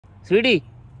Sweety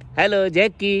hello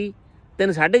जैकी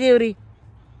तेन छड्ड गए उरी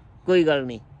कोई गल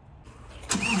नहीं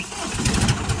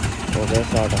हो गया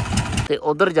स्टार्ट। ते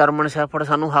उधर जर्मन शैफर्ड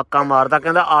सानू हाका मारदा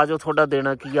कहंदा आ जाओ थोड़ा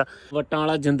देना की आ। वट्टां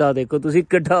वाला जिंदा देखो तुसी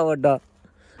किड्डा वड्डा।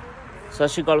 सत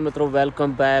श्री अकाल मित्रों,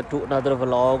 welcome back to another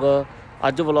vlog.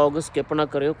 A vlog skip ना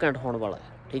करियो, घैंट होने वाला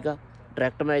है। ठीक है,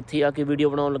 डायरैक्ट मैं इत्थे आके वीडियो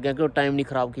बनाउण लग्या क्यों टाइम नहीं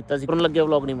खराब किया करन लग्या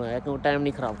व्लॉग नहीं बनाया क्यों टाइम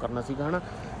नहीं खराब करना सीगा है ना।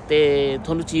 तो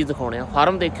तुहानूं चीज़ दिखाउने आ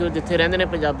फार्म देखियो जिथे रहिंदे ने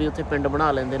पंजाबी उत्थे पिंड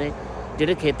बना लैंदे ने,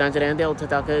 जिहड़े खेतां 'च रहिंदे आ उत्थे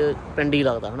तक पिंड ही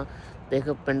लगदा है ना। देख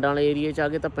पिंडां वाले एरिए 'च आ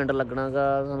गए तो पिंड लगना गा।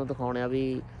 तुहानूं दिखाउने आ भी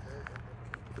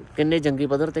किन्ने जंगी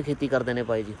पद्धर ते खेती करते हैं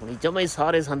बाई जी हुणी। जमा ही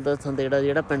सारे संद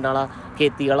जिहड़ा पिंड वाला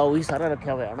खेती वाला वही सारा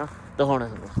रखा हुआ ना। दिखाउणा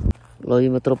तुहानूं। लो जी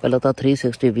मित्रों, पहले तो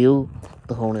 360 व्यू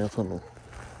दिखाउणे आ तुहानूं।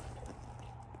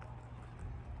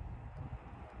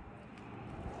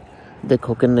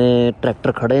 देखो किन्ने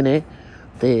ट्रैक्टर खड़े ने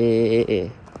ते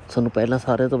सानूं पहला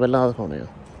सारे तो पहला दिखाउणे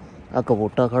आ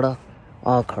कबोटा खड़ा,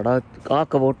 आ खड़ा, आ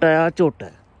कबोटा है, आ झोटा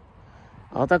है,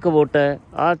 आ तो कबोटा है,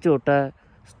 आ झोटा है।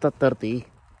 7730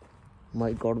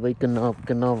 माई गॉड भाई किन्ना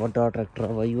किन्ना वड्डा ट्रैक्टर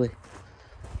है भाई ओए।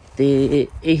 ते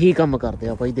यही काम करते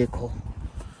आ भाई। देखो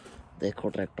देखो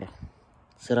ट्रैक्टर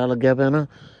सिरा लग्या पिया ना।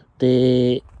 ते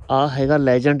आ हैगा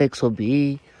लैजेंड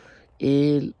 120।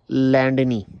 ये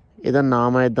लैंडनी ਇਹਦਾ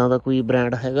नाम है, इदां का कोई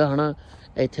ब्रांड हैगा है ना।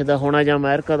 इत्थे दा होना जां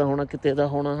अमेरिका दा होना, किते दा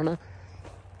होना है ना।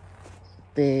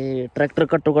 ते ट्रैक्टर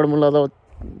घट्टो घट्ट मुझे लगदा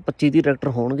 25-30 ट्रैक्टर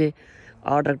होणगे।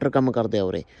 आ ट्रैक्टर काम करदे आ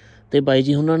उरे। ते बाई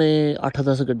जी उन्होंने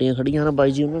 8-10 गड्डियां खड़ियां ना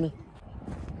बाई जी उन्होंने।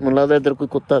 मुझे लगदा इधर कोई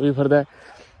कुत्ता भी फिरदा।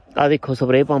 आ देखो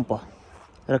स्प्रे पंप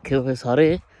रखे हुए सारे।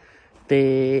 ते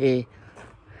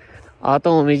आ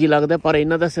तो उवें जी लगदा पर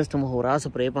इन्हां दा सिस्टम हो रहा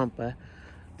स्प्रे पंप है।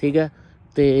 ठीक है,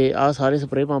 तो आ सारे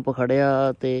स्प्रे पंप खड़े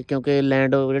आ। तो क्योंकि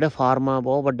लैंड जो फार्म आ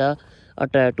बहुत वड्डा। आ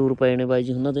टायर टूर पे ने बाई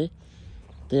जी उन्होंने।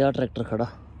 तो आ ट्रैक्टर खड़ा,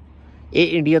 ये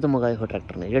इंडिया तो मंगाए हुए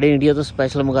ट्रैक्टर ने, जोड़े इंडिया तो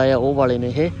स्पैशल मंगाए वो वाले ने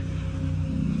ये।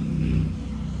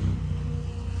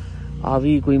 आ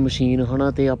भी कोई मशीन है ना।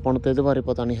 तो आपां नूं तो इहदे बारे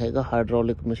पता नहीं हैगा।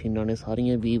 हाइड्रोलिक मशीनां ने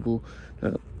सारियां बी बू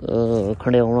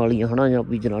खंडिआउण वालियां है ना जां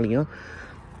बीजण वालियां।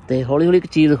 तो हौली हौली एक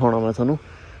चीज़ दिखाउणा मैं तुहानूं।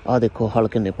 आ देखो हल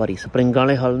किन्ने भारी स्प्रिंग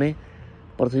वाले हल ने,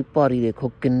 पर तुसीं भारी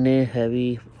देखो किन्ने हैवी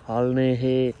हल ने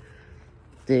ये।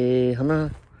 ते है ना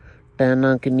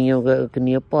टैनां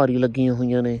किन्नियां भारी लगियां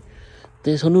होईयां ने।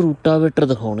 तो सानूं रूटावेटर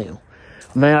दिखाउणे आ।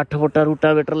 मैं 8 फुट्टा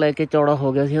रूटावेटर लैके चौड़ा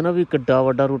हो गया सी है ना भी किड्डा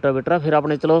वड्डा रूटावेटर आ। फिर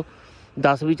अपने चलो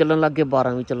 10 भी चलन लग गए,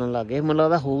 12 भी चलन लग गए। मैनूं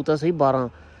लगदा होऊ तां सही 12,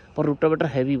 पर रूटावेटर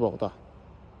हैवी बहुत आ,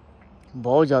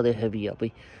 बहुत ज़्यादा हैवी आ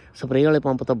बई। स्प्रे वाले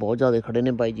पंप तो बहुत ज़्यादा खड़े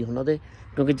ने बाई जी हुणां दे,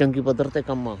 क्योंकि जंगी पद्धर ते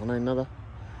काम आ होना इन्हां दा।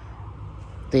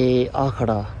 ते आ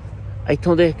खड़ा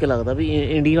इत्थों देख के लगदा भी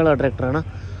इंडिया वाला ट्रैक्टर है ना।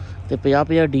 तो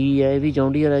 50-50 डी है, ये भी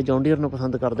जॉन्डियर है, जॉन्डियर नूं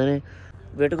पसंद करते हैं।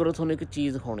 वेट करो तुहानूं एक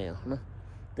चीज़ दिखाउने आ है ना।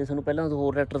 तो तुहानूं पहलां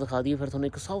होर ट्रैक्टर दिखा दईए, फिर तुहानूं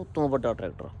एक सब तो वड्डा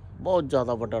ट्रैक्टर, बहुत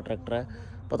ज़्यादा वड्डा ट्रैक्टर है,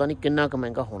 पता नहीं किन्ना क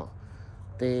महंगा होना।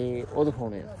 तो वो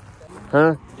दिखाउने आ।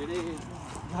 हाँ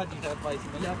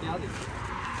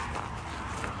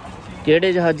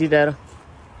किहड़े जहाजी टायर?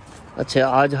 अच्छा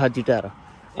आ जहाजी टायर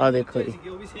आ देखो जी,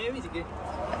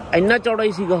 इन्ना चौड़ा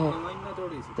ही सीगा वो।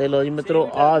 तो लो जी मित्रों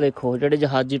आ देखो ਜਿਹੜੇ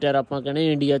जहाजी टायर ਆਪਾਂ ਕਹਿੰਦੇ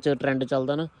इंडिया 'ਚ ट्रेंड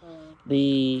ਚੱਲਦਾ ना भी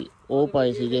ਉਹ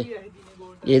ਪਾਏ ਸੀਗੇ।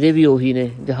 ਇਹਦੇ भी ਉਹੀ ने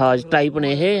जहाज टाइप ने,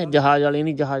 ये जहाज वाले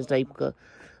नहीं जहाज टाइप का।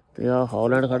 तो आ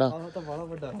हॉलैंड खड़ा,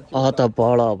 आ तो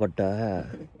बाला वड्डा है।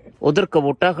 उधर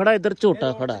कबोटा खड़ा, इधर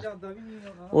झोटा खड़ा।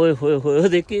 ओए होए होए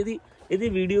देखी ਇਹਦੀ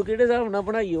वीडियो ਕਿਹੜੇ ਹਿਸਾਬ ਨਾਲ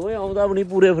ਬਣਾਈ ਹੋਏ, ਆਉਂਦਾ ਵੀ नहीं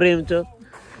पूरे फ्रेम 'ਚ।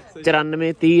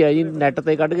 9430 है जी, नैट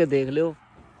ते कढ़ के देख लियो।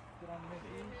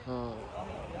 हाँ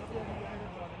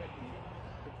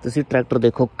तुसीं ट्रैक्टर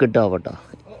देखो किड्डा वड्डा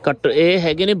कट। ये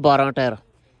हैगे ने 12 टायर,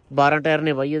 12 टायर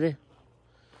ने बाई ये।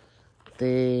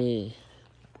 तो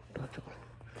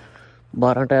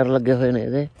 12 टायर लगे हुए ने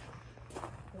ये।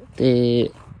 तो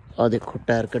आ देखो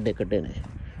टायर कड्डे कड्डे ने।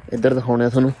 इधर दिखाने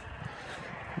तुहानूं,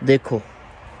 देखो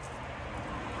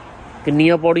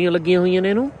किन्नियां पौड़ियां लगियां हुई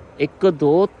ने इनू। 1 2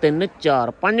 3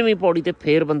 4 5वीं पौड़ी ते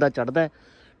फिर बंदा चढ़दा है।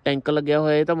 टैंक लग्या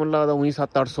होया है, तो मुझे लगदा उही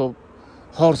 700-800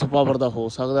 हॉर्स पावर का हो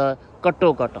सकदा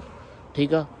घट्टो घट्ट।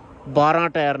 ठीक है, 12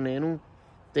 टायर ने इनू।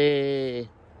 ते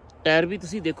टायर भी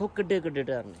तुसीं देखो किड्डे किड्डे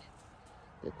टायर ने।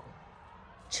 देखो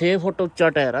 6 फुट उच्चा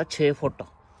टायर आ, 6 फुट।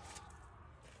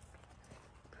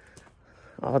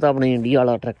 आ तो अपने इंडिया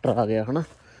वाला ट्रैक्टर आ गया है ना।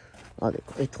 आ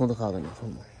देखो इत्थों दिखा देना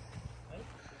तुहानूं।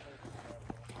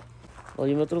 और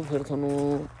जी मतलब फिर तुहानूं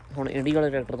हुण इंडिया वाले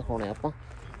ट्रैक्टर दिखाउने आपां।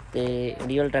 तो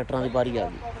इंडिया वाले ट्रैक्टरां दी बारी आ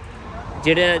गई,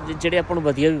 ਜਿਹੜੇ ਆਪਾਂ ਨੂੰ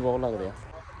ਵਧੀਆ भी बहुत लगते हैं।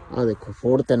 आ देखो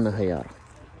फोर्ड 3000,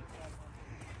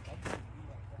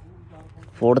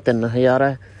 फोर्ड 3000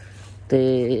 है। तो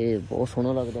बहुत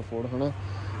सोहना लगता फोर्ड है ना।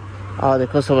 ਆਹ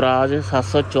ਦੇਖੋ ਸਵਰਾਜ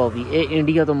 724, ਇਹ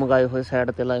ਇੰਡੀਆ ਤੋਂ ਮੰਗਾਏ ਹੋਏ,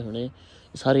 ਸਾਈਡ ਤੇ ਲਾਏ ਹੋਏ ਨੇ,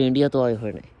 ਸਾਰੇ ਇੰਡੀਆ ਤੋਂ ਆਏ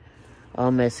ਹੋਏ ਨੇ।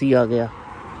 ਆਹ ਮੈਸੀ ਆ ਗਿਆ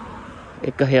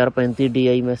 1035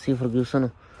 DI ਮੈਸੀ ਫਰਗੂਸਨ,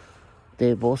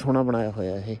 ਤੇ ਬਹੁਤ ਸੋਹਣਾ ਬਣਾਇਆ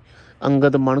ਹੋਇਆ ਇਹ।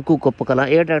 ਅੰਗਦ ਮਣਕੂ ਕੁੱਪ ਕਲਾਂ,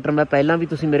 ਇਹ ਟਰੈਕਟਰ ਮੈਂ ਪਹਿਲਾਂ ਵੀ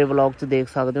ਤੁਸੀਂ ਮੇਰੇ ਵਲੌਗ 'ਚ ਦੇਖ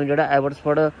ਸਕਦੇ ਹੋ, ਜਿਹੜਾ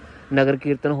ਐਵਰਸਫੋਰਡ ਨਗਰ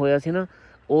ਕੀਰਤਨ ਹੋਇਆ ਸੀ ਨਾ,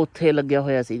 ਉੱਥੇ ਲੱਗਿਆ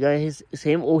ਹੋਇਆ ਸੀਗਾ ਇਹ।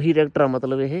 ਸੇਮ ਉਹੀ ਟਰੈਕਟਰ ਆ,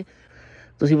 ਮਤਲਬ ਇਹ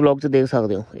ਤੁਸੀਂ ਵਲੌਗ 'ਚ ਦੇਖ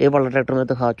ਸਕਦੇ ਹੋ। ਇਹ ਵਾਲਾ ਟਰੈਕਟਰ ਮੈਂ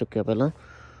ਦਿਖਾ ਚੁੱਕਿਆ ਪਹਿਲਾਂ।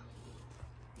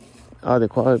 ਆਹ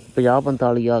ਦੇਖੋ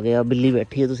 5045 ਆ ਗਿਆ, ਬਿੱਲੀ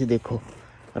ਬੈਠੀ ਹੈ, ਤੁਸੀਂ ਦੇਖੋ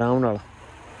ਆਰਾਮ ਨਾਲ।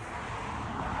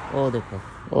 ਉਹ ਦੇਖੋ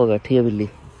ਉਹ ਬੈਠੀ ਹੈ ਬਿੱਲੀ।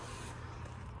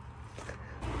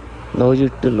 ਲਓ ਜੀ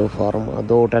ਢਿੱਲੋਂ ਫਾਰਮ,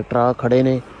 ਦੋ ਟਰੈਕਟਰ ਆ ਖੜੇ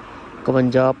ਨੇ,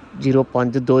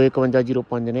 5105, ਦੋਏ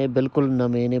 5105 ਨੇ, ਬਿਲਕੁਲ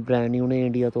ਨਵੇਂ ਨੇ, ਬ੍ਰੈਂਡ ਨਿਊ ਨੇ,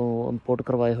 ਇੰਡੀਆ ਤੋਂ ਇੰਪੋਰਟ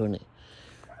ਕਰਵਾਏ ਹੋਏ ਨੇ।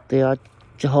 ਤੇ ਆ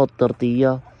 7430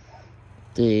 ਆ,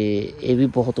 ਤੇ ਇਹ ਵੀ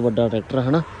ਬਹੁਤ ਵੱਡਾ ਟਰੈਕਟਰ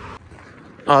ਹੈ ਨਾ।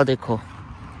 ਆਹ ਦੇਖੋ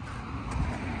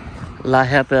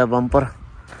ਲਾਹਿਆ ਪਿਆ ਬੰਪਰ,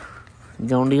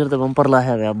 ਜੌਨ ਡੀਅਰ ਦਾ ਬੰਪਰ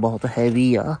ਲਾਹਿਆ ਪਿਆ, ਬਹੁਤ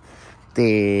ਹੈਵੀ ਆ।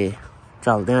 ਤੇ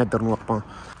ਚੱਲਦੇ ਹਾਂ ਇੱਧਰ ਨੂੰ, ਆਪਾਂ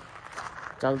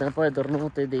ਚੱਲਦੇ ਆਪਾਂ ਇੱਧਰ ਨੂੰ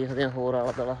ਤੇ ਦੇਖਦੇ ਹਾਂ ਹੋਰ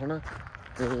ਆਲਾ ਦੁਆਲਾ ਹੈ ਨਾ।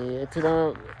 ਤੇ ਇੱਥੇ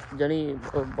ਤਾਂ ਜਾਣੀ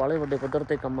ਬਾਹਲੇ ਵੱਡੇ ਪੱਧਰ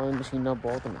 'ਤੇ ਕੰਮਾਂ ਮਸ਼ੀਨਾਂ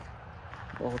ਬਹੁਤ ਨੇ,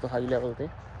 ਬਹੁਤ ਹਾਈ ਲੈਵਲ 'ਤੇ।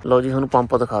 ਲਓ ਜੀ ਤੁਹਾਨੂੰ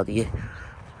ਪੰਪ ਦਿਖਾ ਦਈਏ,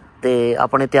 ਤੇ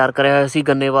ਆਪਣੇ ਤਿਆਰ ਕਰਿਆ ਹੋਇਆ ਸੀ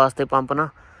ਗੰਨੇ ਵਾਸਤੇ ਪੰਪ ਨਾ,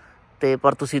 ਤੇ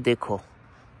ਪਰ ਤੁਸੀਂ ਦੇਖੋ,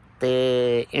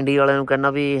 ਤੇ ਇੰਡੀਆ ਵਾਲਿਆਂ ਨੂੰ ਕਹਿੰਦਾ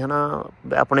ਵੀ ਹੈ ਨਾ,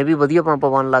 ਆਪਣੇ ਵੀ ਵਧੀਆ ਪੰਪ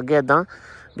ਬਣ ਲੱਗ ਗਿਆ, ਇੱਦਾਂ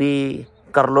ਵੀ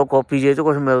ਕਰ ਲਓ ਕਾਪੀ, ਜੇ 'ਚ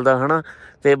ਕੁਛ ਮਿਲਦਾ ਹੈ ਨਾ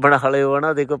ਤੇ ਬਣਾ ਲਿਓ ਹੈ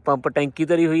ਨਾ। ਦੇਖੋ ਪੰਪ ਟੈਂਕੀ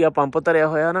ਧਰੀ ਹੋਈ ਆ, ਪੰਪ ਧਰਿਆ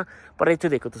ਹੋਇਆ ਨਾ, ਪਰ ਇੱਥੇ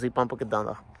ਦੇਖੋ ਤੁਸੀਂ ਪੰਪ ਕਿੱਦਾਂ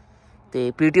ਦਾ।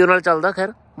 ਤੇ PTO ਨਾਲ ਚੱਲਦਾ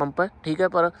ਖੈਰ ਪੰਪ ਹੈ, ਠੀਕ ਹੈ,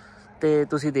 ਪਰ ਤੇ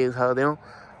ਤੁਸੀਂ ਦੇਖ ਸਕਦੇ ਹੋ।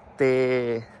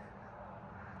 ਤੇ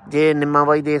ਜੇ ਨਿੰਮਾ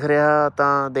ਬਾਈ ਦੇਖ ਰਿਹਾ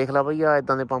ਤਾਂ ਦੇਖ ਲਾ ਬਈ, ਆ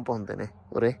ਇੱਦਾਂ ਦੇ ਪੰਪ ਹੁੰਦੇ ਨੇ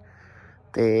ਉਰੇ।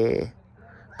 ਤੇ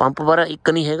ਪੰਪ ਪਰ ਇੱਕ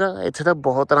ਨਹੀਂ ਹੈਗਾ, ਇੱਥੇ ਤਾਂ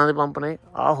ਬਹੁਤ ਤਰ੍ਹਾਂ ਦੇ ਪੰਪ ਨੇ।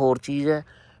 ਆਹ ਹੋਰ ਚੀਜ਼ ਹੈ,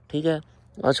 ਠੀਕ ਹੈ,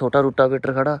 ਆਹ ਛੋਟਾ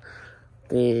ਰੂਟਾਵੇਟਰ ਖੜਾ,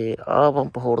 ਤੇ ਆਹ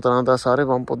ਪੰਪ ਹੋਰ ਤਰ੍ਹਾਂ ਦਾ, ਸਾਰੇ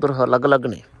ਪੰਪ ਉੱਧਰ ਅਲੱਗ ਅਲੱਗ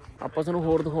ਨੇ। ਆਪਾਂ ਤੁਹਾਨੂੰ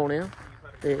ਹੋਰ ਦਿਖਾਉਣੇ ਆ,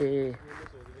 ਤੇ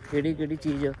ਕਿਹੜੀ ਕਿਹੜੀ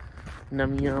ਚੀਜ਼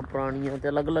ਨਵੀਆਂ ਪੁਰਾਣੀਆਂ ਤੇ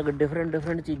ਅਲੱਗ ਅਲੱਗ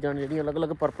ਡਿਫਰੈਂਟ ਚੀਜ਼ਾਂ ਨੇ, ਜਿਹੜੀਆਂ ਅਲੱਗ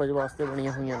ਅਲੱਗ ਪਰਪਜ਼ ਵਾਸਤੇ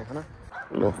ਬਣੀਆਂ ਹੋਈਆਂ ਨੇ ਹੈ ਨਾ।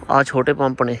 ਲੋ ਆਹ ਛੋਟੇ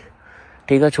ਪੰਪ ਨੇ,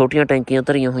 ਠੀਕ ਆ, ਛੋਟੀਆਂ ਟੈਂਕੀਆਂ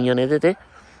ਧਰੀਆਂ ਹੋਈਆਂ ਨੇ ਇਹਦੇ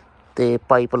 'ਤੇ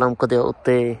ਪਾਈਪ ਲਮਕਦੇ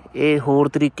ਉੱਤੇ। ਇਹ ਹੋਰ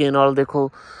ਤਰੀਕੇ ਨਾਲ ਦੇਖੋ,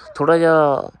 ਥੋੜ੍ਹਾ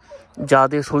ਜਿਹਾ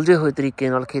ਜ਼ਿਆਦਾ ਸੁਲਝੇ ਹੋਏ ਤਰੀਕੇ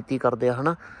ਨਾਲ ਖੇਤੀ ਕਰਦੇ ਆ ਹੈ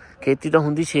ਨਾ। ਖੇਤੀ ਤਾਂ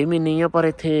ਹੁੰਦੀ 6 ਮਹੀਨੇ ਹੀ ਆ, ਪਰ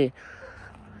ਇੱਥੇ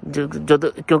ਜਦ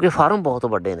ਕਿਉਂਕਿ ਫਾਰਮ ਬਹੁਤ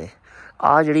ਵੱਡੇ ਨੇ।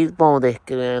 ਆਹ ਜਿਹੜੀ ਭੌਂ ਦੇਖ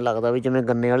ਕੇ ਐਂ ਲੱਗਦਾ ਵੀ ਜਿਵੇਂ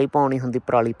ਗੰਨੇ ਵਾਲੀ ਭੌਂ ਨਹੀਂ ਹੁੰਦੀ,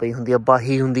 ਪਰਾਲੀ ਪਈ ਹੁੰਦੀ ਆ,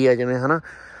 ਬਾਹੀ ਹੁੰਦੀ ਆ ਜਿਵੇਂ ਹੈ ਨਾ,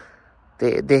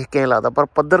 ਤੇ ਦੇਖ ਕੇ ਐਂ ਲੱਗਦਾ, ਪਰ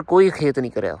ਪੱਧਰ ਕੋਈ ਖੇਤ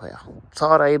ਨਹੀਂ ਕਰਿਆ ਹੋਇਆ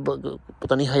ਸਾਰਾ। ਇਹ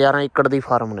ਪਤਾ ਨਹੀਂ ਹਜ਼ਾਰਾਂ ਏਕੜ ਦੀ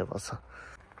ਫਾਰਮ ਨੇ ਬਸ।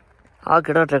 ਆਹ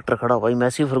ਕਿਹੜਾ ਟਰੈਕਟਰ ਖੜਾ ਬਾਈ,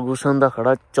 ਮੈਸੀ ਫਰਗੂਸਨ ਦਾ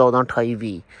ਖੜਾ,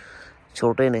 142820,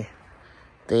 ਛੋਟੇ ਨੇ।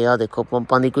 ਤੇ ਆਹ ਦੇਖੋ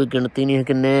ਪੰਪਾਂ ਦੀ ਕੋਈ ਗਿਣਤੀ ਨਹੀਂ,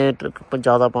 ਕਿੰਨੇ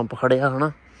ਜ਼ਿਆਦਾ ਪੰਪ ਖੜੇ ਆ ਹੈ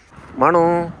ਨਾ। ਮਾਣੋ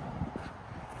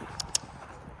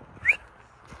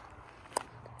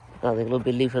ਆਹ ਦੇਖ ਲਓ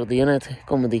ਬਿੱਲੀ ਫਿਰਦੀ ਹੈ ਨਾ ਇੱਥੇ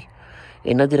ਘੁੰਮਦੀ,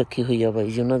 ਇਹਨਾਂ ਦੀ ਰੱਖੀ ਹੋਈ ਆ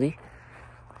ਬਾਈ ਜੀ ਉਹਨਾਂ ਦੀ।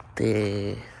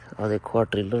 ਤੇ ਆਹ ਦੇਖੋ ਆਹ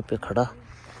ਟ੍ਰੇਲਰ 'ਤੇ ਖੜਾ,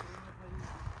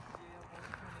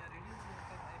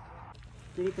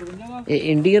 ਇਹ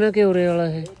ਇੰਡੀਅਨ ਆ ਕਿ ਉਰੇ ਵਾਲਾ?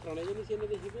 ਇਹ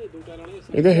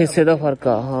ਇਹਦੇ ਹਿੱਸੇ ਦਾ ਫਰਕ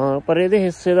ਆ, ਹਾਂ, ਪਰ ਇਹਦੇ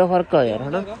ਹਿੱਸੇ ਦਾ ਫਰਕ ਆ ਯਾਰ ਹੈ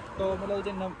ਨਾ।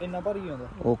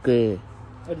 ਓਕੇ,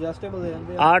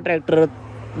 ਆਹ ਟਰੈਕਟਰ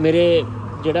ਮੇਰੇ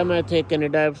ਜਿਹੜਾ ਮੈਂ ਇੱਥੇ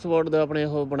ਕੈਨੇਡਾ ਐਵਰਸਫੋਰਡ ਦਾ ਆਪਣੇ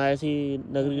ਉਹ ਬਣਾਇਆ ਸੀ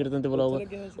ਨਗਰ ਕੀਰਤਨ 'ਤੇ ਬਲੌਗ,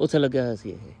 ਉੱਥੇ ਲੱਗਿਆ ਹੋਇਆ ਸੀ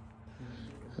ਇਹ।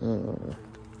 ਹਾਂ,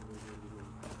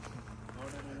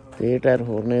 ਤੇ ਇਹ ਟਾਇਰ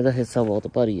ਹੋਰ ਨੇ, ਇਹਦਾ ਹਿੱਸਾ ਬਹੁਤ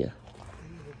ਭਾਰੀ ਆ।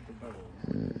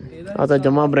 ਆਹ ਤਾਂ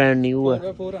ਜਮਾ ਬ੍ਰੈਂਡ ਨਿਊ ਆ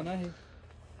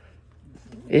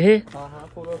ਇਹ।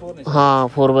 ਹਾਂ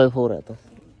 4x4 ਹੈ ਤਾਂ,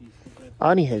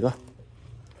 ਆਹ ਨਹੀਂ ਹੈਗਾ,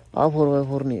 ਆਹ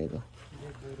 4x4 ਨਹੀਂ ਹੈਗਾ,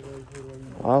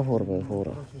 ਆਹ 4x4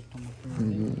 ਆ।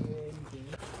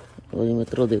 ਉਹ ਜੀ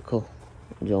ਮਿੱਤਰੋ ਦੇਖੋ,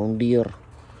 John Deere,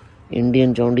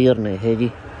 Indian John Deere ਨੇ ਇਹ ਜੀ।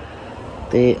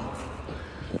 ਤੇ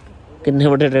ਕਿੰਨੇ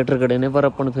ਵੱਡੇ ਟਰੈਕਟਰ ਖੜੇ ਨੇ, ਪਰ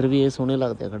ਆਪਾਂ ਨੂੰ ਫਿਰ ਵੀ ਇਹ ਸੋਹਣੇ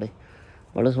ਲੱਗਦੇ ਆ ਖੜੇ,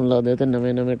 ਬੜੇ ਸੋਹਣੇ ਲੱਗਦੇ ਆ। ਤੇ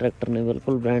ਨਵੇਂ ਨਵੇਂ ਟਰੈਕਟਰ ਨੇ,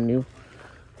 ਬਿਲਕੁਲ ਬ੍ਰੈਂਡ ਨਿਊ।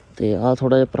 ਤੇ ਆਹ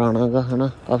ਥੋੜ੍ਹਾ ਜਿਹਾ ਪੁਰਾਣਾ ਗਾ ਹੈ ਨਾ,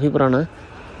 ਕਾਫੀ ਪੁਰਾਣਾ।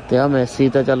 ਤੇ ਆਹ ਮੈਸੀ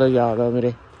ਤਾਂ ਚਲੋ ਯਾਦ ਆ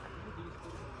ਮੇਰੇ।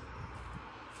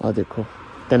 ਆਹ ਦੇਖੋ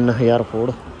 3000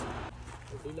 ਫੋੜ,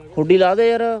 ਹੁੱਡੀ ਲਾ ਦੇ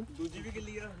ਯਾਰ,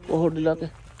 ਉਹ ਹੁੱਡੀ ਲਾ ਕੇ।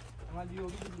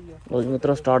 ਉਹ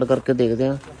ਮਿੱਤਰੋ ਸਟਾਰਟ ਕਰਕੇ ਦੇਖਦੇ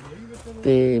ਹਾਂ।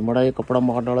 ਤੇ ਮਾੜਾ ਜਿਹਾ ਕੱਪੜਾ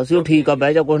ਮਾਰਨ ਵਾਲਾ ਸੀ, ਉਹ ਠੀਕ ਆ,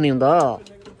 ਬਹਿ ਜਾ, ਕੁਛ ਨਹੀਂ ਹੁੰਦਾ,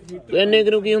 ਇੰਨੇ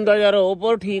ਕੁ ਕੀ ਹੁੰਦਾ ਯਾਰ, ਉਹ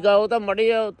ਪਰ ਠੀਕ ਆ। ਉਹ ਤਾਂ ਮੜੀ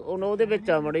ਆ, ਉਹਦੇ ਵਿੱਚ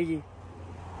ਆ ਮੜੀ ਜੀ।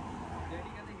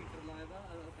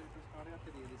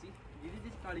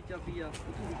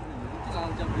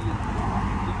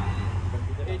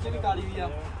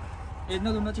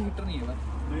 ਇਹਨਾਂ ਦੋਨਾਂ 'ਚ ਹੀਟਰ ਨਹੀਂ ਹੈਗਾ।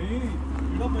 ਨਹੀਂ,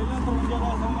 ਜਿਹੜਾ ਪਹਿਲਾਂ 53 ਦਾ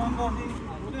ਸਮਾਨ ਦਾ ਸੀ,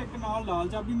 ਉਹਦੇ ਇੱਕ ਨਾਲ ਲਾਲ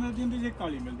ਚਾਬੀ ਮਿਲਦੀ ਹੁੰਦੀ ਸੀ, ਇੱਕ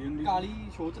ਕਾਲੀ ਮਿਲਦੀ ਹੁੰਦੀ। ਕਾਲੀ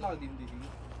ਸ਼ੋਅ 'ਚ ਲੱਗਦੀ ਹੁੰਦੀ ਸੀ,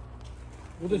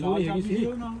 ਉਹਦੇ ਸ਼ੋਅ ਨਹੀਂ ਹੈਗੀ ਸੀ,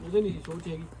 ਉਹਦੇ ਨਹੀਂ ਸ਼ੋਅ 'ਚ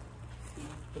ਹੈਗੀ।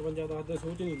 53 ਦਾ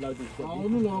ਸ਼ੋਅ 'ਚ ਨਹੀਂ ਲੱਗਦੀ ਸੀ,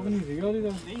 ਉਹਨੂੰ ਲੌਕ ਨਹੀਂ ਸੀਗਾ ਉਹਦੇ ਦਾ।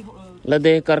 ਲੈ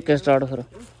ਦੇਖ ਕਰਕੇ ਸਟਾਰਟ ਫਿਰ।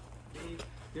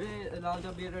 ਜਿਹੜੇ ਲਾਲ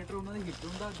ਚਾਬੀ ਰੈਟਰ ਉਹਨਾਂ ਦੇ ਹੀਟਰ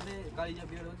ਹੁੰਦਾ, ਜਿਹੜੇ ਕਾਲੀ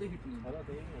ਚਾਬੀ ਵਾਲੇ ਉਹਦੇ ਹੀਟਰ ਨਹੀਂ।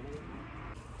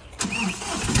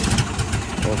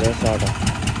 ਹੋ ਗਿਆ ਸਟਾਰਟ।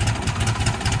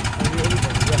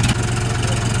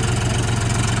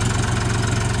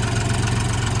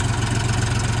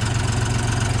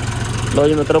 लो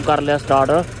जी मित्रों कर लिया स्टार्ट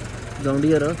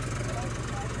जॉन्डियर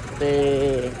ते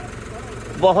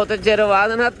बहुत चिर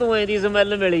बाद ना धुएं की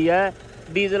स्मैल मिली है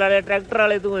डीजल वाले ट्रैक्टर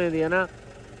वाले धुएं की है ना।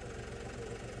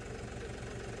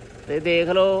 ते देख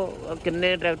लो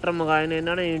किन्ने ट्रैक्टर मंगाए ने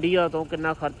इन्होंने इंडिया तो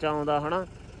किन्ना खर्चा आउंदा है ना।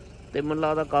 ते मैनूं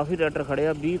लगदा काफ़ी ट्रैक्टर खड़े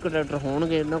आ 20 ट्रैक्टर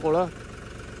होणगे इन्हां कोल।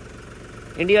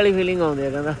 इंडिया वाली फीलिंग आउंदी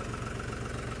है कहंदा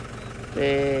ते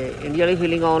इंडिया वाली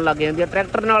फीलिंग आउण लग जांदी है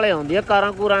ट्रैक्टर नाले आउंदी है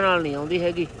कारां कूरां नाल नहीं आउंदी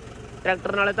हैगी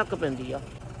ट्रैक्टर नाले धक्क पैंदी आ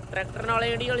ट्रैक्टर नाले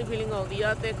इंडिया वाली फीलिंग आउंदी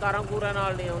आ ते कारां कूरां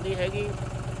नाल नहीं आउंदी हैगी।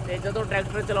 ते जदों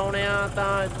ट्रैक्टर चलाउणे आ तां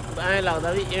ऐं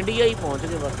लगदा भी इंडिया ही पहुंच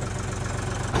गए बस।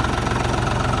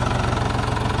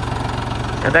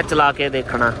 कहंदा चला के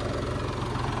देखना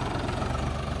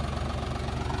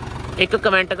एक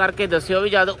कमेंट करके दस्सिओ भी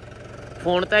जद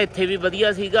फोन तो इत्थे भी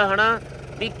वधिया सीगा है ना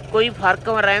भी कोई फर्क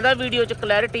रहिंदा वीडियो च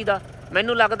क्लैरिटी का।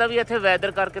 मैनूं लगदा भी इत्थे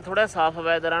वैदर करके थोड़ा साफ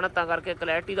वैदर है ना तां करके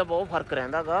क्लैरिटी का बहुत फर्क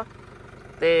रहिंदा गा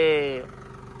ते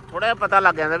थोड़ा जिहा पता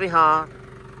लग जांदा भी हाँ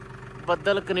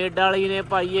बदल कनेडा वाली ने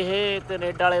पाई ये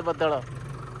कनेडा वाले बदल।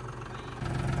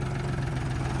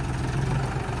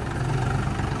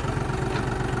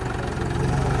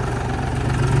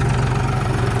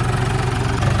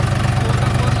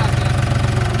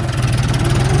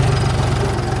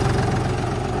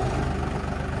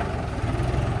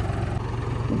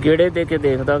 गेड़े दे के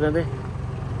देखदा कहंदे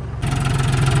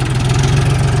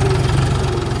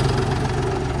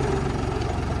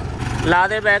ला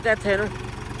दे बैक इत्थे ना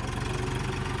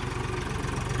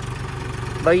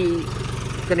बई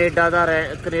कनेडा दा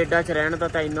कनेडा च रहण दा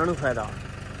तां इन्हां नूं फायदा।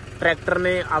 ट्रैक्टर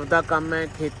ने आपदा काम है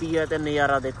खेती है ते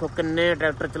नज़ारा देखो किन्ने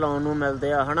ट्रैक्टर चलाउण नूं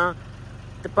मिलदे आ है ना।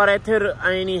 ते पर इत्थे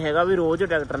ऐ नहीं हैगा भी रोज़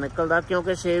ट्रैक्टर निकलदा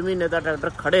क्योंकि 6 महीने दा ट्रैक्टर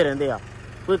खड़े रहिंदे आ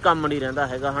कोई काम नहीं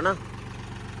रहिंदा हैगा है ना।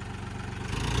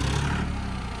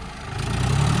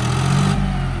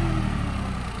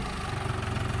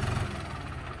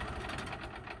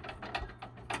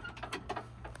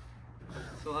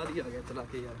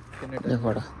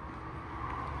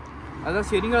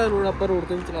 शेयरिंग वाला रोड आप रोड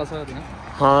ते भी चला सकते हैं।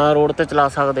 हाँ रोड ते चला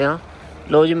सकते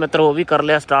हैं। लो जी मित्रों वो भी कर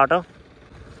लिया स्टार्ट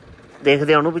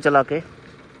देखते उन्होंने भी चला के।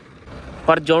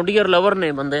 पर जॉन्डियर लवर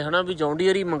ने बंदे है ना भी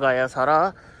जॉन्डियर ही मंगाया सारा।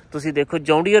 तुसी देखो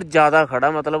जॉन्डियर ज़्यादा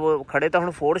खड़ा मतलब खड़े तो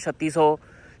हम फोर्ड 3600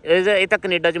 ये तो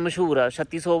कनेडा च मशहूर आ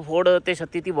 3600 फोर्ड ते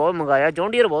 3630 बहुत मंगाया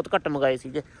जॉन्डियर बहुत घट मंगाए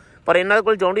सीगे पर इन्होंने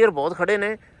कोल जॉन्डियर बहुत खड़े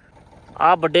ने।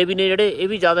 आ बड़े भी ने जेडे ये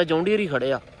भी ज़्यादा जॉन्डियर ही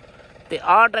खड़े आ। ते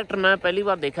आ ट्रैक्टर मैं पहली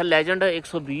बार देखा लैजेंड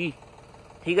 120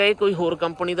 ठीक है ये कोई होर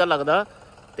कंपनी का लगता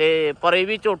तो पर यह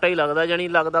भी झोटा ही लगता जानी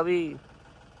लगता भी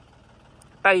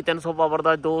 250-300 पावर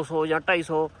का 200 या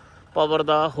 250 पावर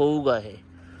का होऊगा ये।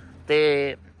 तो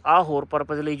आ होर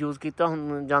परपज़ लिए यूज़ किया हुण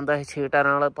जांदा है 6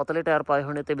 टायरां वाला पतले टायर पाए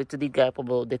होने ते विच दी गैप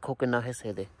देखो किन्ना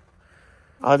हिस्से दे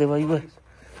आ दे बाई वे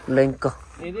लिंक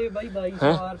ਇਹਦੇ ਬਾਈ 2200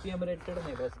 rpm ਰੇਟਡ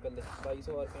ਨੇ ਬਸ ਗੱਲੇ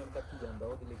 2200 rpm ਤੱਕ ਹੀ ਜਾਂਦਾ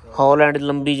ਉਹ ਲਿਖਿਆ ਹੌਲੈਂਡ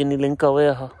ਲੰਬੀ ਜਿੰਨੀ ਲਿੰਕ ਹੋਵੇ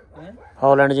ਆਹ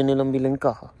ਹੌਲੈਂਡ ਜਿੰਨੀ ਲੰਬੀ ਲਿੰਕ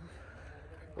ਆ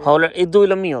ਹੌਲੈਂਡ ਇਦੋਂ ਹੀ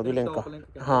ਲੰਮੀ ਆ ਉਹਦੀ ਲਿੰਕ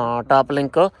ਹਾਂ ਟਾਪ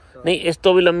ਲਿੰਕ ਨਹੀਂ ਇਸ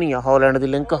ਤੋਂ ਵੀ ਲੰਮੀ ਆ ਹੌਲੈਂਡ ਦੀ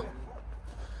ਲਿੰਕ।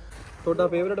 ਤੁਹਾਡਾ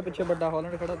ਫੇਵਰਟ ਪਿੱਛੇ ਵੱਡਾ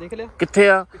ਹੌਲੈਂਡ ਖੜਾ ਦੇਖ ਲਿਆ ਕਿੱਥੇ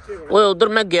ਆ ਓਏ ਉਧਰ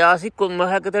ਮੈਂ ਗਿਆ ਸੀ ਮੈਂ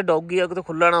ਕਿਹਾ ਕਿਤੇ ਡੌਗੀ ਆ ਕਿਤੇ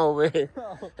ਖੁੱਲਾ ਨਾ ਹੋਵੇ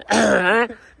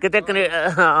ਕਿਤੇ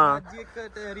ਹਾਂ ਅੱਜ ਇੱਕ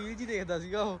ਰੀਲ ਜੀ ਦੇਖਦਾ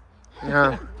ਸੀਗਾ ਉਹ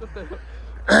ਹਾਂ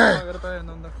ਮਗਰ ਪੈ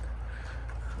ਜਾਂਦਾ ਹੁੰਦਾ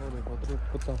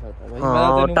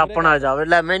ਹਾਂ ਟੱਪ ਨਾ ਜਾਵੇ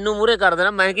ਲੈ ਮੈਨੂੰ ਮੂਹਰੇ ਕਰ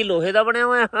ਦੇਣਾ ਮੈਂ ਕੀ ਲੋਹੇ ਦਾ ਬਣਿਆ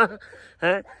ਹੋਇਆ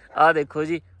ਹੈ। ਆਹ ਦੇਖੋ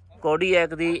ਜੀ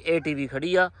ਕੋਡੀਐਕ ਦੀ ATV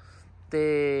ਖੜੀ ਆ ਤੇ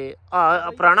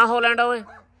ਆ ਪੁਰਾਣਾ ਹੌਲੈਂਡ ਆ ਓਏ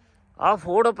ਆਹ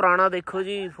ਫੋਰਡ ਪੁਰਾਣਾ ਦੇਖੋ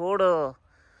ਜੀ ਫੋਰਡ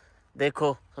देखो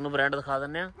थोनों ब्रांड दिखा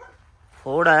दें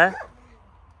फोर्ड है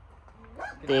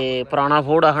तो पुराना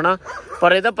फोर्ड है ना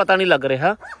पर यदा पता नहीं लग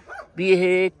रहा भी ये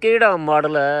केड़ा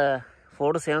मॉडल है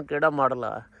फोर्ड से केड़ा मॉडल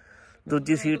है।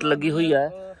 दूजी सीट लगी हुई है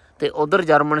तो उधर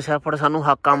जर्मन शैफर्ड सानू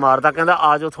हाका मारदा कहंदा आ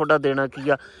जाओ थोड़ा देना की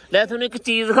आ लै थोनों एक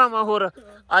चीज़ दिखावां होर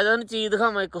आ जाओ चीज़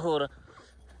दिखावां एक होर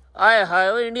आए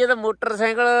हाय इंडिया का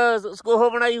मोटरसाइकिल ओह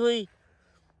बनाई हुई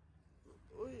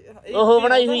ओह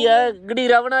बनाई हुई है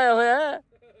गडीरा बनाया होया है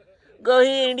कोई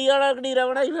इंडिया वाला गडीरा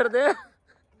बनाई फिरदे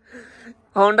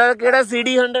होंडा केड़ा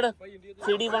CD100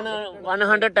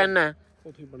 CD110 है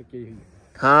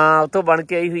हाँ उतो बन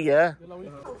के आई हुई है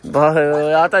बस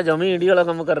आ तो जमी इंडिया वाला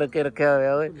काम कर के रखा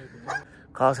हुआ ओए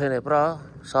खासे ने भरा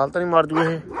साल तो नहीं मार जू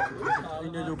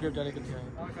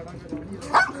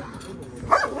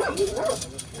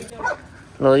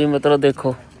लो जी मतलब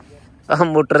देखो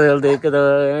मोटरसाइकिल देख के तो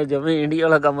जमी इंडिया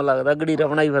वाला काम लगता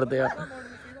गडीरा बनाई फिरदे आ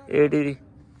ATV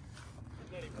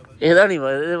ਇਹਦਾ ਨਹੀਂ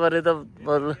ਇਹਦੇ ਬਾਰੇ ਤਾਂ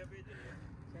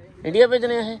ਇੰਡੀਆ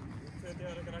ਭੇਜਣੇ ਇਹ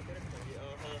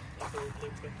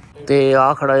ਤੇ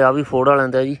ਆ ਖੜਾ ਆ ਵੀ ਫੋਰਡ ਵਾਲਿਆਂ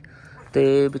ਦਾ ਜੀ ਤੇ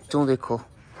ਵਿੱਚੋਂ ਦੇਖੋ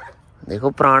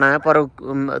ਦੇਖੋ ਪੁਰਾਣਾ ਹੈ ਪਰ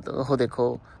ਉਹ ਦੇਖੋ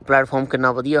ਪਲੇਟਫਾਰਮ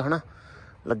ਕਿੰਨਾ ਵਧੀਆ ਹਨਾ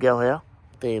ਲੱਗਿਆ ਹੋਇਆ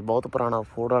ਤੇ ਬਹੁਤ ਪੁਰਾਣਾ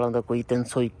ਫੋਰਡ ਵਾਲਿਆਂ ਦਾ, ਕੋਈ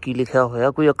 321 ਲਿਖਿਆ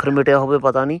ਹੋਇਆ, ਕੋਈ ਅੱਖਰ ਮਿਟਿਆ ਹੋਵੇ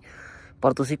ਪਤਾ ਨਹੀਂ,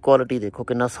 ਪਰ ਤੁਸੀਂ ਕੁਆਲਿਟੀ ਦੇਖੋ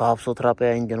ਕਿੰਨਾ ਸਾਫ਼ ਸੁਥਰਾ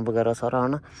ਪਿਆ ਇੰਜਨ ਵਗੈਰਾ ਸਾਰਾ,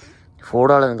 ਹਨ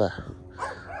ਫੋਰਡ ਵਾਲਿਆਂ ਦਾ।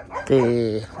 ਤੇ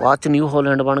ਬਾਅਦ 'ਚ ਨਿਊ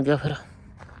ਹਾਲੈਂਡ ਬਣ ਗਿਆ ਫਿਰ।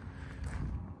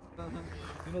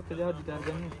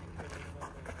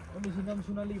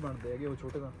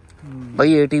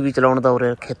 ਬਾਈ ATV ਚਲਾਉਣ ਦਾ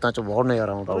ਉਰੇ ਖੇਤਾਂ 'ਚ ਬਹੁਤ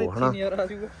ਨਜ਼ਾਰਾ ਆਉਂਦਾ ਉਹ, ਹਨਾ।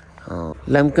 ਹਾਂ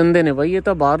ਲੈਮਕਨ ਦੇ ਨੇ ਬਾਈ, ਇਹ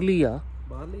ਤਾਂ ਬਾਹਰਲੀ ਆ।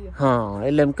 ਹਾਂ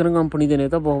ਇਹ ਲੈਮਕਨ ਕੰਪਨੀ ਦੇ ਨੇ,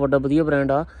 ਤਾਂ ਬਹੁਤ ਵੱਡਾ ਵਧੀਆ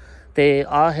ਬ੍ਰਾਂਡ ਆ। ਤੇ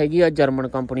ਆਹ ਹੈਗੀ ਆ ਜਰਮਨ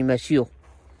ਕੰਪਨੀ ਮੈਸ਼ੀਓ।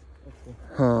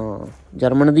 ਹਾਂ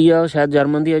ਜਰਮਨ ਦੀ ਆ ਸ਼ਾਇਦ,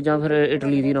 ਜਰਮਨ ਦੀ ਆ ਜਾਂ ਫਿਰ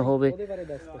ਇਟਲੀ ਦੀ ਨਾ ਹੋਵੇ,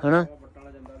 ਹਨਾ।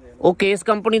 ਉਹ ਕੇਸ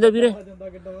ਕੰਪਨੀ ਦਾ ਵੀਰੇ।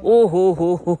 ਓ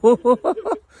ਹੋ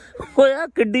ਹੋਇਆ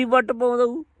ਕਿੱਡੀ ਵੱਟ ਪਾਉਂਦਾ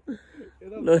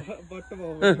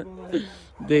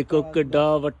ਦੇਖੋ,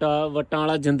 ਕਿੱਡਾ ਵੱਟਾਂ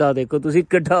ਵਾਲਾ ਜਿੰਦਾ ਦੇਖੋ ਤੁਸੀਂ,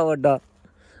 ਕਿੱਡਾ ਵੱਡਾ।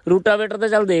 ਰੂਟਾਵੇਟਰ ਤਾਂ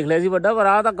ਚੱਲ ਦੇਖ ਲਿਆ ਸੀ ਵੱਡਾ, ਪਰ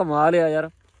ਆਹ ਤਾਂ ਕਮਾਲ ਆ ਯਾਰ,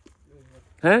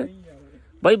 ਹੈਂ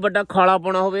ਬਾਈ। ਵੱਡਾ ਖਾਲਾ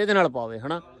ਪਾਉਣਾ ਹੋਵੇ ਇਹਦੇ ਨਾਲ ਪਾਵੇ,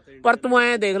 ਹਨਾ। ਪਰ ਤੂੰ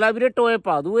ਐਂ ਦੇਖ ਲੈ ਵੀਰੇ, ਟੋਏ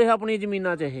ਪਾ ਦੂ ਇਹ ਆਪਣੀ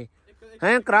ਜ਼ਮੀਨਾਂ 'ਚ, ਇਹ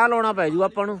ਹੈਂ ਕਰਾ ਲਾਉਣਾ ਪੈ ਜੂ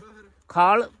ਆਪਾਂ ਨੂੰ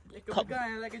ਖਾਲ।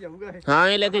 ਹਾਂ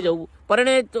ਇਹ ਲੈ ਕੇ ਜਾਊ, ਪਰ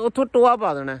ਇਹਨੇ ਉੱਥੋਂ ਟੋਆ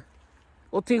ਪਾ ਦੇਣਾ,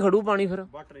 ਉੱਥੇ ਹੀ ਖੜੂ ਪਾਣੀ ਫਿਰ।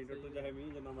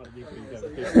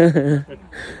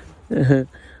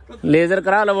 ਲੇਜ਼ਰ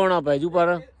ਕਰਾ ਲਵਾਉਣਾ ਪੈ ਜੂ,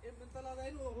 ਪਰ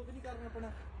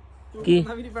ਕੀ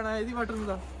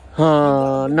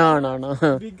ਹਾਂ ਨਾ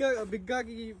ਬਿੱਗਾ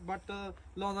ਕੀ ਵੱਟ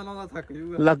ਲਾਉਂਦਾ ਥੱਕ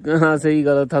ਜੂਗਾ। ਹਾਂ ਸਹੀ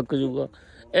ਗੱਲ, ਥੱਕ ਜੂਗਾ।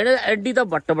 ਇਹਨੇ ਐਡੀ ਤਾਂ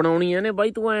ਵੱਟ ਬਣਾਉਣੀ ਇਹਨੇ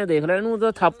ਬਾਈ, ਤੂੰ ਐਂ ਦੇਖ ਲੈ ਇਹਨੂੰ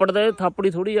ਤਾਂ ਥਾਪੜ ਦੇ ਥਾਪੜੀ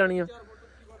ਥੋੜੀ ਜਾਣੀ ਆ।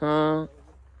 ਹਾਂ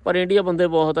ਪਰ ਇੰਡੀਆ ਬੰਦੇ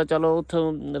ਬਹੁਤ ਆ, ਚਲੋ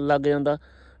ਉੱਥੋਂ ਲੱਗ ਜਾਂਦਾ।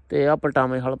 ਤੇ ਆਹ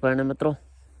ਪਲਟਾਵੇਂ ਹਲ ਪਏ ਨੇ ਮਿੱਤਰੋ।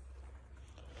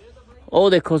 ਉਹ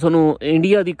ਦੇਖੋ ਤੁਹਾਨੂੰ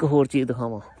ਇੰਡੀਆ ਦੀ ਇੱਕ ਹੋਰ ਚੀਜ਼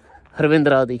ਦਿਖਾਵਾਂ,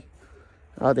 ਹਰਵਿੰਦਰਾ ਦੀ।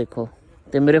 ਆਹ ਦੇਖੋ,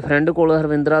 ਤੇ ਮੇਰੇ ਫਰੈਂਡ ਕੋਲ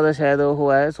ਹਰਵਿੰਦਰਾ ਦਾ ਸ਼ਾਇਦ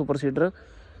ਉਹ ਹੈ ਸੁਪਰ ਸੀਡਰ,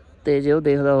 ਤੇ ਜੇ ਉਹ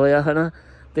ਦੇਖਦਾ ਹੋਇਆ ਹੈ ਨਾ,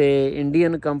 ਤੇ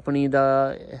ਇੰਡੀਅਨ ਕੰਪਨੀ ਦਾ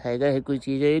ਹੈਗਾ ਇਹ ਕੋਈ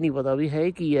ਚੀਜ਼, ਇਹ ਨਹੀਂ ਪਤਾ ਵੀ ਹੈ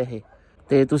ਕੀ ਹੈ ਇਹ।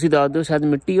 ਤੇ ਤੁਸੀਂ ਦੱਸ ਦਿਓ, ਸ਼ਾਇਦ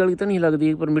ਮਿੱਟੀ ਵਾਲੀ ਤਾਂ ਨਹੀਂ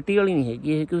ਲੱਗਦੀ, ਪਰ ਮਿੱਟੀ ਵਾਲੀ ਨਹੀਂ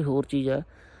ਹੈਗੀ ਇਹ, ਕੋਈ ਹੋਰ ਚੀਜ਼ ਹੈ,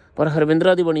 ਪਰ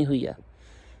ਹਰਵਿੰਦਰਾ ਦੀ ਬਣੀ ਹੋਈ ਹੈ।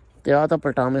 ਤੇ ਆਹ ਤਾਂ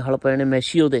ਪਲਟਾਵੇਂ ਹਲ ਪਏ ਨੇ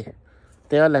ਮੈਸ਼ੀਓ ਦੇ,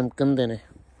 ਤੇ ਆਹ ਲੈਮਕਨ ਦੇ ਨੇ।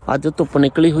 ਅੱਜ ਧੁੱਪ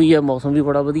ਨਿਕਲੀ ਹੋਈ ਹੈ, ਮੌਸਮ ਵੀ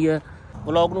ਬੜਾ ਵਧੀਆ।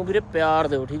 ਵਲੋਗ ਨੂੰ ਵੀਰੇ ਪਿਆਰ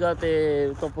ਦਿਓ, ਠੀਕ ਆ। ਤੇ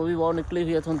ਧੁੱਪ ਵੀ ਬਹੁਤ ਨਿਕਲੀ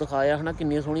ਹੋਈ ਹੈ, ਤੁਹਾਨੂੰ ਦਿਖਾਇਆ ਹੈ ਨਾ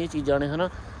ਕਿੰਨੀਆਂ ਸੋਹਣੀਆਂ ਚੀਜ਼ਾਂ ਨੇ, ਹੈ ਨਾ।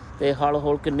 ਤੇ ਹਲ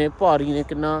ਹੁਲ ਕਿੰਨੇ ਭਾਰੀ ਨੇ,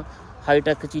 ਕਿੰਨਾ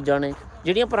ਹਾਈਟੈਕ ਚੀਜ਼ਾਂ ਨੇ।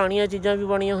 ਜਿਹੜੀਆਂ ਪੁਰਾਣੀਆਂ ਚੀਜ਼ਾਂ ਵੀ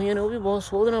ਬਣੀਆਂ ਹੋਈਆਂ ਨੇ ਉਹ ਵੀ ਬਹੁਤ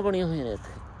ਸੋਧ ਨਾਲ ਬਣੀਆਂ ਹੋਈਆਂ ਨੇ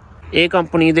ਇੱਥੇ। ਇਹ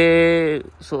ਕੰਪਨੀ ਦੇ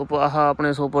ਆਹ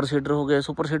ਆਪਣੇ ਸੁਪਰ ਸੀਡਰ ਹੋ ਗਏ,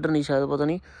 ਸੁਪਰ ਸੀਡਰ ਨਹੀਂ ਸ਼ਾਇਦ, ਪਤਾ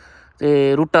ਨਹੀਂ।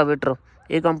 ਤੇ ਰੂਟਾਵੇਟਰ,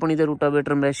 ਇਹ ਕੰਪਨੀ ਦੇ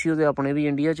ਰੂਟਾਵੇਟਰ ਮੈਸ਼ੀਓ ਦੇ ਆਪਣੇ ਵੀ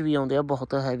ਇੰਡੀਆ 'ਚ ਵੀ ਆਉਂਦੇ ਆ,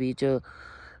 ਬਹੁਤ ਹੈਵੀ 'ਚ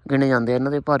ਗਿਣੇ ਜਾਂਦੇ ਆ,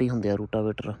 ਇਹਨਾਂ ਦੇ ਭਾਰੀ ਹੁੰਦੇ ਆ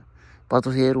ਰੂਟਾਵੇਟਰ। ਪਰ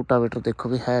ਤੁਸੀਂ ਇਹ ਰੂਟਾਵੇਟਰ ਦੇਖੋ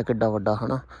ਵੀ ਹੈ ਕਿੱਡਾ ਵੱਡਾ, ਹੈ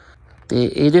ਨਾ। ਤੇ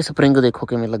ਇਹਦੇ ਸਪਰਿੰਗ ਦੇਖੋ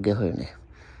ਕਿਵੇਂ ਲੱਗੇ ਹੋਏ ਨੇ,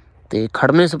 ਤੇ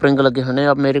ਖੜਵੇਂ ਸਪਰਿੰਗ ਲੱਗੇ ਹੋਏ ਨੇ।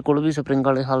 ਮੇਰੇ ਕੋਲ ਵੀ ਸਪਰਿੰਗ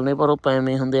ਵਾਲੇ ਹਲ ਨੇ, ਪਰ ਉਹ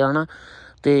ਪੈਵੇਂ ਹੁੰਦੇ ਆ, ਹੈ ਨਾ।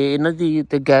 ਤੇ ਇਹਨਾਂ ਦੀ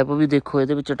ਤੇ ਗੈਪ ਵੀ ਦੇਖੋ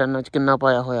ਇਹਦੇ ਵਿੱਚ ਟੈਨਾਂ 'ਚ ਕਿੰਨਾ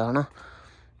ਪਾਇਆ ਹੋਇਆ, ਹੈ ਨਾ।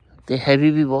 ਤੇ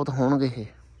ਹੈਵੀ ਵੀ ਬਹੁਤ ਹੋਣਗੇ ਇਹ।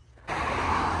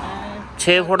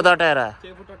 6 ਫੁੱਟ ਦਾ ਟਾਇਰ ਹੈ।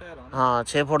 ਹਾਂ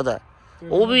 6 ਫੁੱਟ ਦਾ,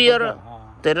 ਉਹ ਵੀ ਯਾਰ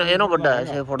ਤੇਰਾ ਇਹ ਨਾ ਵੱਡਾ ਹੈ।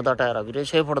 6 ਫੁੱਟ ਦਾ ਟਾਇਰ ਆ ਵੀਰੇ,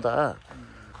 6 ਫੁੱਟ ਦਾ।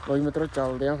 ਕੋਈ ਮਤਲਬ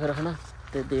ਚੱਲਦੇ ਆ ਫਿਰ, ਹੈ ਨਾ।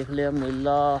 ਤੇ ਦੇਖ ਲਿਆ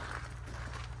ਮੇਲਾ,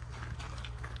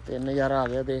 ਤੇ ਨਜ਼ਾਰਾ ਆ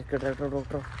ਗਿਆ ਦੇਖ ਕੇ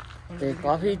ਟਰੈਕਟਰ। ਤੇ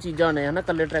ਕਾਫੀ ਚੀਜ਼ਾਂ ਨੇ, ਹੈ ਨਾ।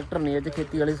 ਇਕੱਲੇ ਟਰੈਕਟਰ ਨਹੀਂ, ਅੱਜ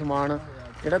ਖੇਤੀ ਵਾਲੀ ਸਮਾਨ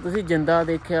ਜਿਹੜਾ ਤੁਸੀਂ ਜਿੰਦਾ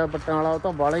ਦੇਖਿਆ ਵੱਟਾਂ ਵਾਲਾ, ਉਹ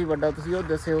ਤਾਂ ਬਾਹਲਾ ਹੀ ਵੱਡਾ। ਤੁਸੀਂ ਉਹ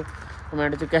ਦੱਸਿਓ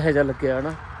ਕਮੈਂਟ 'ਚ ਕਿਹੋ ਜਿਹਾ ਲੱਗਿਆ, ਹੈ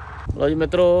ਨਾ। ਲਓ ਜੀ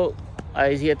ਮਿੱਤਰੋ,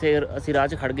 ਆਏ ਸੀ ਇੱਥੇ, ਅਸੀਂ ਰਾਹ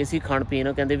 'ਚ ਖੜ੍ਹ ਗਏ ਸੀ ਖਾਣ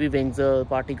ਪੀਣ, ਕਹਿੰਦੇ ਵੀ ਵਿੰਗਸ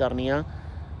ਪਾਰਟੀ ਕਰਨੀ ਆ।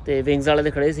 ਤੇ ਵਿੰਗਸ ਵਾਲੇ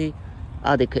ਦੇ ਖੜ੍ਹੇ ਸੀ।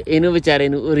 ਆਹ ਦੇਖ ਇਹਨੂੰ ਵਿਚਾਰੇ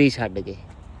ਨੂੰ ਉਰੀ ਛੱਡ ਗਏ।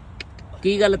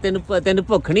 ਕੀ ਗੱਲ, ਤੈਨੂੰ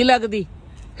ਭੁੱਖ ਨਹੀਂ ਲੱਗਦੀ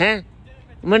ਹੈਂ?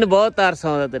 ਮੈਨੂੰ ਬਹੁਤ ਤਰਸ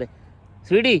ਆਉਂਦਾ ਤੇਰੇ।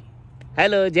 ਸਵੀਟੀ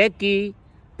ਹੈਲੋ ਜੈਕੀ,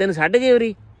 ਤੈਨੂੰ ਛੱਡ ਗਏ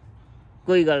ਉਰੀ?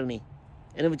 ਕੋਈ ਗੱਲ ਨਹੀਂ,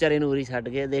 ਇਹਨੂੰ ਵਿਚਾਰੇ ਨੂੰ ਉਰੀ ਛੱਡ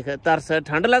ਗਏ। ਦੇਖ ਤਰਸ,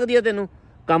 ਠੰਡ ਲੱਗਦੀ ਹੈ ਤੈਨੂੰ?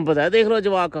 ਕੰਬਦਾ, ਦੇਖ ਲਓ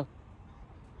ਜਵਾਕ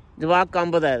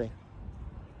ਕੰਬਦਾ ਇਹਦੇ।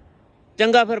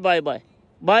 ਚੰਗਾ ਫਿਰ, ਬਾਏ ਬਾਏ।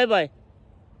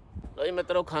 ਲਓ ਜੀ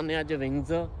ਮਿੱਤਰੋ, ਖਾਂਦੇ ਅੱਜ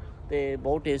ਵਿੰਗਸ। ਤੇ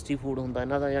ਬਹੁਤ ਟੇਸਟੀ ਫੂਡ ਹੁੰਦਾ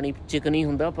ਇਹਨਾਂ ਦਾ, ਯਾਨੀ ਚਿਕਨ ਹੀ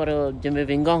ਹੁੰਦਾ, ਪਰ ਜਿਵੇਂ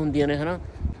ਵਿੰਗਾਂ ਹੁੰਦੀਆਂ ਨੇ, ਹੈ ਨਾ।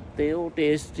 ਤੇ ਉਹ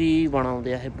ਟੇਸਟੀ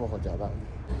ਬਣਾਉਂਦੇ ਆ ਇਹ ਬਹੁਤ ਜ਼ਿਆਦਾ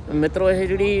ਮਿੱਤਰੋ। ਇਹ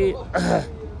ਜਿਹੜੀ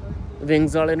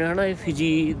ਵਿੰਗਸ ਵਾਲੇ ਨੇ, ਹੈ ਨਾ, ਇਹ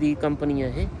ਫਿਜੀ ਦੀ ਕੰਪਨੀ ਆ,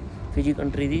 ਇਹ ਫਿਜੀ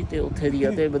ਕੰਟਰੀ ਦੀ, ਤੇ ਉੱਥੇ ਦੀ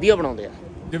ਆ, ਤੇ ਵਧੀਆ ਬਣਾਉਂਦੇ ਆ।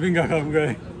 ਵਿੰਗਾ ਖਾਊਗਾ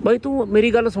ਬਾਈ। ਤੂੰ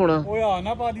ਮੇਰੀ ਗੱਲ ਸੁਣ,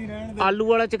 ਆਲੂ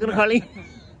ਵਾਲਾ ਚਿਕਨ ਖਾ ਲਈ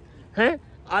ਹੈਂ?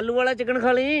 ਆਲੂ ਵਾਲਾ ਚਿਕਨ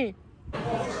ਖਾ ਲਈ।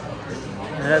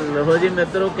 ਹੈਲੋ ਜੀ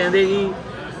ਮਿੱਤਰੋ, ਕਹਿੰਦੇ ਜੀ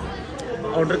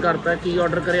ਔਡਰ ਕਰਤਾ। ਕੀ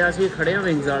ਔਡਰ ਕਰਿਆ ਸੀ? ਖੜੇ ਹਾਂ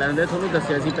ਵਿੰਗਸ ਵਾਲਿਆਂ ਦੇ, ਤੁਹਾਨੂੰ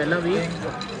ਦੱਸਿਆ ਸੀ ਪਹਿਲਾਂ ਵੀ।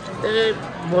 ਤੇ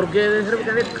ਮੁਰਗੇ ਦੇ ਸਿਰਫ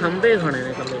ਕਹਿੰਦੇ ਖੰਭੇ ਖਾਣੇ ਨੇ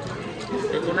ਇਕੱਲੇ,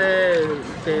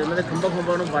 ਤੇ ਉਹਨਾਂ ਦੇ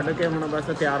ਖੰਭਾਂ ਨੂੰ ਵੱਢ ਕੇ ਹੁਣ ਬਸ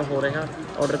ਤਿਆਰ ਹੋ ਰਿਹਾ।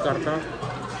 ਔਡਰ ਕਰਤਾ,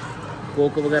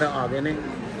 ਕੋਕ ਵਗੈਰਾ ਆ ਗਏ ਨੇ,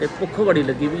 ਤੇ ਭੁੱਖ ਬੜੀ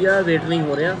ਲੱਗੀ ਵੀ ਆ, ਵੇਟ ਨਹੀਂ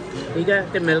ਹੋ ਰਿਹਾ, ਠੀਕ ਹੈ।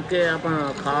 ਤੇ ਮਿਲ ਕੇ ਆਪਾਂ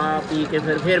ਖਾ ਪੀ ਕੇ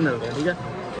ਫਿਰ ਮਿਲਦੇ ਹਾਂ, ਠੀਕ ਹੈ।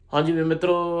 ਹਾਂਜੀ ਵੀ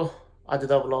ਮਿੱਤਰੋ, ਅੱਜ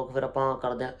ਦਾ ਵਲੌਗ ਫਿਰ ਆਪਾਂ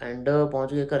ਕਰਦੇ ਹਾਂ ਐਂਡ।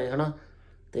 ਪਹੁੰਚ ਗਏ ਘਰੇ, ਹੈ ਨਾ।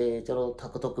 ਤੇ ਚਲੋ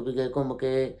ਥੱਕ ਵੀ ਗਏ ਘੁੰਮ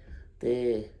ਕੇ,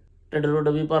 ਤੇ ਢਿੱਡ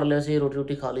ਵੀ ਭਰ ਲਿਆ ਸੀ,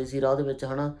 ਰੋਟੀ ਖਾ ਲਈ ਸੀ ਰਾਹ ਦੇ ਵਿੱਚ,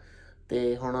 ਹੈ ਨਾ।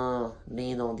 ਤੇ ਹੁਣ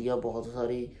ਨੀਂਦ ਆਉਂਦੀ ਆ ਬਹੁਤ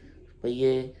ਸਾਰੀ,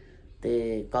 ਪਈਏ। ਤੇ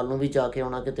ਕੱਲ੍ਹ ਨੂੰ ਵੀ ਜਾ ਕੇ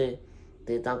ਆਉਣਾ ਕਿਤੇ,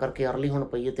 ਤੇ ਤਾਂ ਕਰਕੇ ਅਰਲੀ ਹੁਣ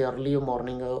ਪਈਏ, ਤੇ ਅਰਲੀ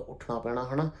ਮੋਰਨਿੰਗ ਉੱਠਣਾ ਪੈਣਾ,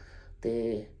 ਹੈ ਨਾ।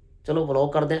 ਤੇ ਚਲੋ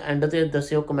ਵਲੌਗ ਕਰਦੇ ਹਾਂ ਐਂਡ ਤੇ।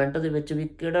 ਦੱਸਿਓ ਕਮੈਂਟ ਦੇ ਵਿੱਚ ਵੀ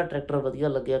ਕਿਹੜਾ ਟਰੈਕਟਰ ਵਧੀਆ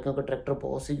ਲੱਗਿਆ, ਕਿਉਂਕਿ ਟਰੈਕਟਰ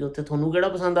ਬਹੁਤ ਸੀਗੇ ਉੱਥੇ। ਤੁਹਾਨੂੰ ਕਿਹੜਾ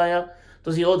ਪਸੰਦ ਆਇਆ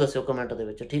ਤੁਸੀਂ ਉਹ ਦੱਸਿਓ ਕਮੈਂਟ ਦੇ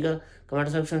ਵਿੱਚ, ਠੀਕ ਆ। ਕਮੈਂਟ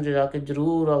ਸੈਕਸ਼ਨ 'ਚ ਜਾ ਕੇ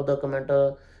ਜ਼ਰੂਰ ਆਪਦਾ ਕਮੈਂਟ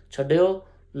ਛੱਡਿਓ,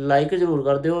 ਲਾਈਕ ਜ਼ਰੂਰ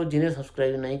ਕਰ ਦਿਓ। ਜਿਹਨੇ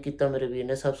ਸਬਸਕ੍ਰਾਈਬ ਨਹੀਂ ਕੀਤਾ ਮੇਰੇ ਵੀਰ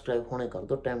ਨੇ, ਸਬਸਕ੍ਰਾਈਬ ਹੁਣੇ ਕਰ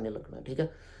ਦਿਓ, ਟਾਈਮ ਨਹੀਂ ਲੱਗਣਾ, ਠੀਕ ਹੈ।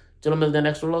 ਚਲੋ ਮਿਲਦੇ ਹਾਂ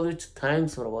ਨੈਕਸਟ ਵਲੌਗ ਵਿੱਚ।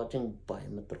 ਥੈਂਕਸ ਫॉर ਵਾਚਿੰਗ, ਬਾਏ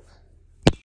ਮਿੱਤਰੋ।